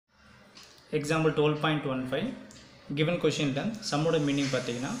Example 12.15 given question la sum oda meaning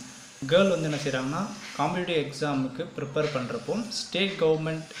pathina girl வந்து என்ன செய்றாங்கன்னா competitive எக்ஸாமுக்கு prepare பண்றப்போ state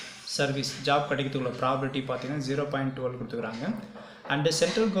government service job கிடைக்கிறதுக்குள்ள probability பார்த்தீங்கன்னா 0.12 கொடுத்துக்கறாங்க and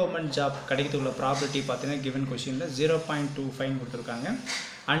central government job கிடைக்கிறதுக்குள்ள probability பார்த்தீங்கன்னா given questionல 0.25 கொடுத்திருக்காங்க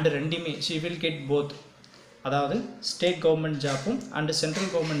and ரெண்டுமே she will get both அதாவது state government ஜாப்பும் and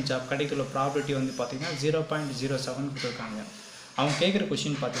central government job கிடைக்கிறதுக்குள்ள probability வந்து பார்த்தீங்கன்னா 0.07 கொடுத்திருக்காங்க அவங்க கேக்குற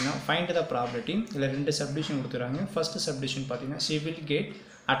क्वेश्चन பாத்தீங்கன்னா find the probability இல்ல ரெண்டு சப்டிவிஷன் கொடுத்துறாங்க ஃபர்ஸ்ட் சப்டிவிஷன் பாத்தீங்கன்னா she will get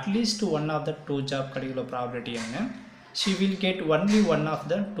at least one of the two job கிடைக்கிற probability என்ன she will get only one of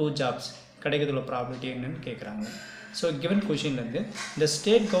the two jobs கிடைக்கிற probability என்னன்னு கேக்குறாங்க so given question ல இருந்து the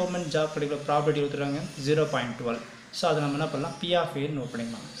state government job கிடைக்கிற probability கொடுத்துறாங்க 0.12 so அத நம்ம என்ன பண்ணலாம் p of a நோட்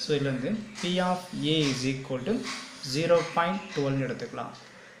பண்ணிக்கலாம் so இதுல இருந்து p of a is equal to 0.12 ன்னு எடுத்துக்கலாம்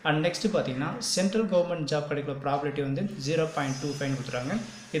and next பாத்தீங்கன்னா சென்ட்ரல் கவர்மெண்ட் ஜாப் கிடைக்கிற probability வந்து 0.25 கொடுத்துறாங்க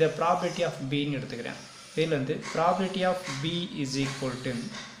இத probability of b ன்னு எடுத்துக்கிறேன் இதுல இருந்து probability of b is equal to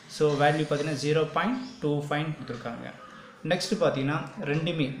so value பாத்தீங்கன்னா 0.25 கொடுத்திருக்காங்க next பாத்தீங்கன்னா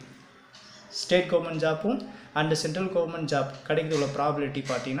ரெண்டுமே state government ஜாப்பும் and central government job கிடைக்கிறதுல probability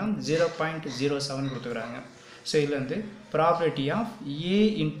பாத்தீங்கன்னா 0.07 கொடுத்துக்கறாங்க so இதுல இருந்து probability of a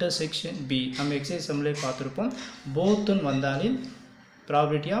intersection b நம்ம எக்ஸர்சைஸ் சம்ல பார்த்திருப்போம் both ன்னு வந்தாலே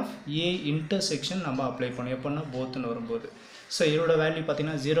probability of a intersection நம்ம அப்ளை பண்ணோம் எப்பன்னா both ன்னு வரும்போது சோ இதோட வேல்யூ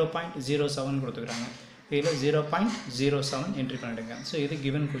பாத்தீங்கன்னா 0.07 கொடுத்துக்கறாங்க இதுல 0.07 என்ட்ரி பண்ணிடுங்க சோ இது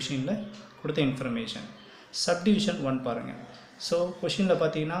given questionல கொடுத்த இன்ஃபர்மேஷன் சப்டிவிஷன் 1 பாருங்க சோ क्वेश्चनல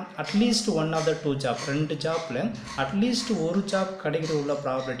பாத்தீங்கன்னா at least one of the two job ரெண்டு ஜாப்ல at least ஒரு ஜாப் கிடைக்கிற உள்ள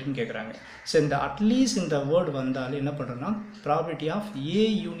probability ன்னு கேக்குறாங்க சோ இந்த at least இந்த வேர்ட் வந்தாலே என்ன பண்றோம்னா probability of a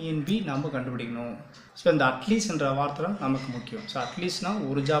union b நாம கண்டுபிடிக்கணும் சோ இந்த at least என்ற வார்த்தை நமக்கு முக்கியம் சோ at least னா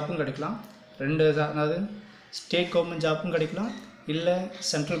ஒரு ஜாப்பும் கிடைக்கலாம் ரெண்டு அதாவது ஸ்டேட் கவர்மெண்ட் ஜாப்பும் கிடைக்கலாம் இல்ல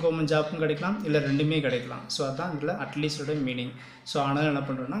சென்ட்ரல் கவர்மெண்ட் ஜாப்பும் கிடைக்கலாம் இல்ல ரெண்டுமே கிடைக்கலாம் சோ அதான் இதுல at least ஓட மீனிங் சோ ஆனா என்ன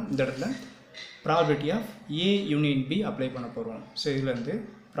பண்றோம்னா இந்த இடத்துல probability of a union b apply பண்ண போறோம் சோ இதுல இருந்து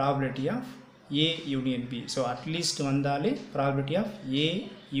probability of a union b so at least வந்தாலே probability of a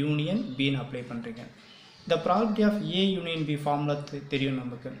union b ன்னு அப்ளை பண்றீங்க the probability of a union b formula தெரியும்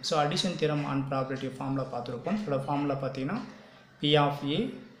நமக்கு so addition theorem on probability formula பார்த்திருப்போம் இதோட ஃபார்முலா பாத்தீங்கன்னா p of a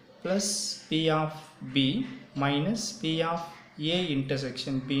plus p of b minus p of a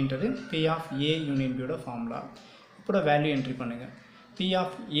intersection b ன்றது p of a union b ஓட formula இப்போ value entry பண்ணுங்க p of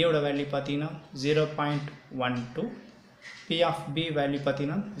a ஓட value பாத்தீங்கன்னா 0.12 p of b value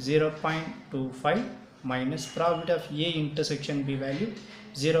பாத்தீங்கன்னா 0.25 minus probability of a intersection b value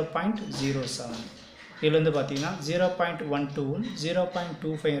 0.07 இதுல இருந்து பாத்தீங்கன்னா 0.12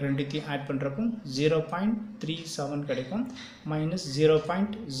 0.25 ரெண்டுத்தையும் ஆட் பண்றப்போ 0.37 கிடைக்கும் minus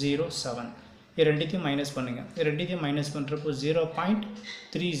 0.07 இது ரெண்டுத்தையும் மைனஸ் பண்ணுங்க இது ரெண்டுத்தையும் மைனஸ் பண்றப்போ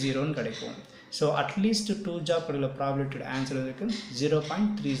 0.30 ன்னு கிடைக்கும் so at least two job கிடைக்கிற probability ஆன்சர் இருக்கு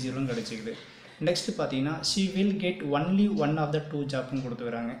 0.30 ன்னு கிடைச்சிக்குது next பாத்தீங்கன்னா she will get only one of the two job ன்னு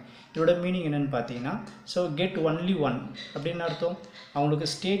கொடுத்துக்கறாங்க இதோட மீனிங் என்னன்னு பாத்தீங்கன்னா so get only one அப்படின அர்த்தம் அவங்களுக்கு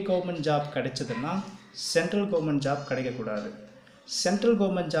ஸ்டேட் கவர்மெண்ட் ஜாப் கிடைச்சதுன்னா சென்ட்ரல் கவர்மெண்ட் ஜாப் கிடைக்க கூடாது சென்ட்ரல்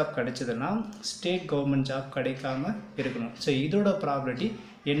கவர்மெண்ட் ஜாப் கிடைச்சதுன்னா ஸ்டேட் கவர்மெண்ட் ஜாப் கிடைக்காம இருக்கணும் so இதோட probability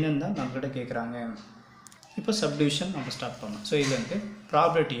என்னன்னு தான் நம்மகிட்ட கேக்குறாங்க இப்போ சப்டிவிஷன் நம்ம ஸ்டார்ட் பண்ணலாம் so இதுல இருந்து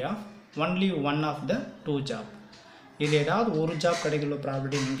probability of only one of the two job இதுல ஏதாவது ஒரு ஜாப் கிடைக்கிற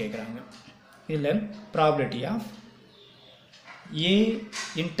probability ன்னு கேக்குறாங்க இதுல probability of a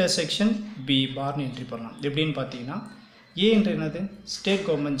intersection b bar ன்னு என்ட்ரி பண்ணலாம் எப்படின்னு பாத்தீங்கன்னா a என்ற என்னது ஸ்டேட்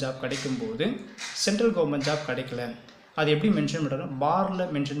கவர்மெண்ட் ஜாப் கிடைக்கும்போது சென்ட்ரல் கவர்மெண்ட் ஜாப் கிடைக்கல அது எப்படி மென்ஷன் பண்றோம் பார்ல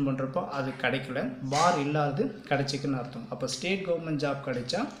மென்ஷன் பண்றப்போ அது கிடைக்கல பார் இல்லாதது கிடைச்சிக்குன்னு அர்த்தம் அப்ப ஸ்டேட் கவர்மெண்ட் ஜாப்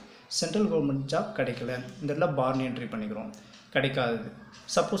கிடைச்சா சென்ட்ரல் கவர்மெண்ட் ஜாப் கிடைக்கல இந்த இடத்துல பார் ன்னு என்ட்ரி பண்ணிக்கிறோம் கிடைக்காதது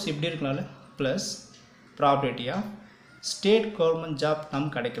சப்போஸ் இப்படி இருக்கனால plus probability of state government job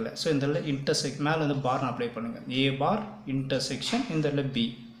நமக்கு கிடைக்கல சோ இந்த இடத்துல இன்டர்செக்ட் மேல வந்து பார் அப்ளை பண்ணுங்க a bar intersection இந்த இடத்துல b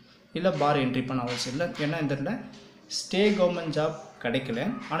இல்ல பார் என்ட்ரி பண்ண அவசியம் இல்ல ஏன்னா இந்த இடத்துல ஸ்டேட் கவர்மெண்ட் ஜாப் கிடைக்கல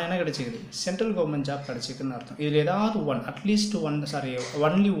ஆனா என்ன கிடைச்சிக்குது சென்ட்ரல் கவர்மெண்ட் ஜாப் கிடைச்சிக்குன்னு அர்த்தம் இதுல ஏதாவது one at least one sorry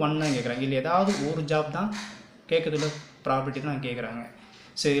only one ன்னு கேக்குறாங்க இல்ல ஏதாவது ஒரு ஜாப் தான் கேக்குதுல probability தான் கேக்குறாங்க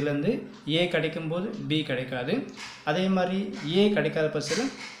சோ இதுல இருந்து a கிடைக்கும்போது b கிடைக்காது அதே மாதிரி a கிடைக்காத பட்சத்துல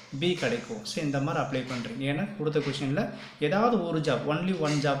b கிடைக்கும் சோ இந்த மாதிரி அப்ளை பண்றீங்க ஏன்னா கொடுத்த क्वेश्चनல ஏதாவது ஒரு ஜாப் only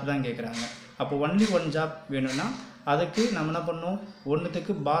one job தான் கேக்குறாங்க அப்ப only one job வேணும்னா அதுக்கு நம்ம என்ன பண்ணனும்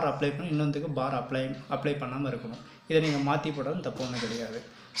ஒண்ணுத்துக்கு பார் அப்ளை பண்ணனும் இன்னொன்னுக்கு பார் அப்ளை பண்ணாம இருக்கணும் இத நீங்க மாத்தி போடறது தப்பு ஒண்ணும் கிடையாது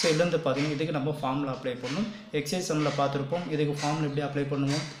சோ இதுல இருந்து பாத்தீங்கன்னா இதுக்கு நம்ம ஃபார்முலா அப்ளை பண்ணனும் எக்ஸர்சைஸ் சம்ல பாத்துறோம் இதுக்கு ஃபார்முலா எப்படி அப்ளை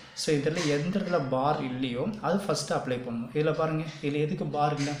பண்ணுவோம் சோ இதெல்லாம் எந்த இடத்துல பார் இல்லையோ அது ஃபர்ஸ்ட் அப்ளை பண்ணனும் இதுல பாருங்க இதுல எதுக்கு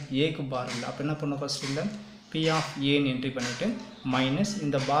பார் இல்ல a க்கு பார் இல்ல அப்ப என்ன பண்ணனும் ஃபர்ஸ்ட் இல்ல P of A என்ட்ரி பண்ணிவிட்டு மைனஸ்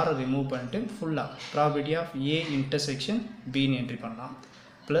இந்த பாரை ரிமூவ் பண்ணிட்டு ஃபுல்லாக probability of A intersection Bன்னு entry பண்ணலாம்.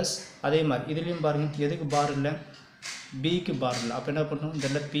 ப்ளஸ் அதே மாதிரி இதுலேயும் பாருங்கள் எதுக்கு பார் இல்லை, பிக்கு பார் இல்லை. அப்போ என்ன பண்ணணும்,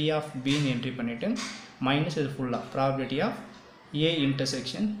 இதில் P of Bன்னு என்ட்ரி பண்ணிவிட்டு மைனஸ் இது ஃபுல்லாக probability of A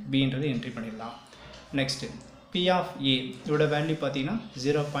intersection Bன்றது entry பண்ணிடலாம். நெக்ஸ்ட்டு P of A இதோட வேல்யூ பார்த்தீங்கன்னா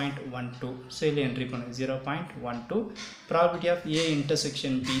 0.12. ஸோ இதில் என்ட்ரி பண்ணுங்க 0.12. Probability of A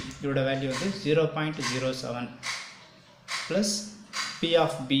intersection B இதோட வேல்யூ வந்து 0.07 ப்ளஸ் P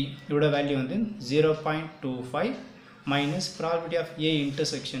of B இதோட வேல்யூ வந்து 0.25 minus probability of A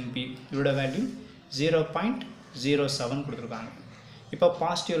intersection B இதோட வேல்யூ 0.07 கொடுத்துருக்காங்க. இப்போ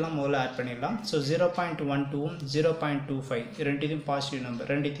பாசிட்டிவ்லாம் முதல்ல ஆட் பண்ணிடலாம். ஸோ 0.12 0.25 ரெண்டுத்தையும் பாசிட்டிவ் நம்பர்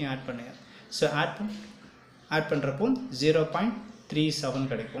ரெண்டுத்தையும் ஆட் பண்ணுங்கள். ஸோ ஆட் பண்ணுறப்போ 0.37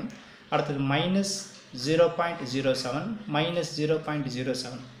 கிடைக்கும். அடுத்தது மைனஸ் 0.07 மைனஸ்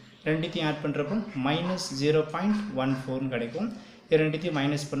 0.07 ரெண்டுத்தையும் ஆட் பண்ணுறப்போ மைனஸ் 0.14 கிடைக்கும். இது ரெண்டுத்தையும்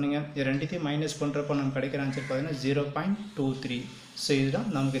மைனஸ் பண்ணுங்கள். இது ரெண்டுத்தையும் மைனஸ் பண்ணுறப்போ நமக்கு கிடைக்கிற ஆன்சர் பார்த்தீங்கன்னா 0.23. ஸோ இதுதான்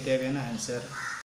நமக்கு தேவையான ஆன்சர்.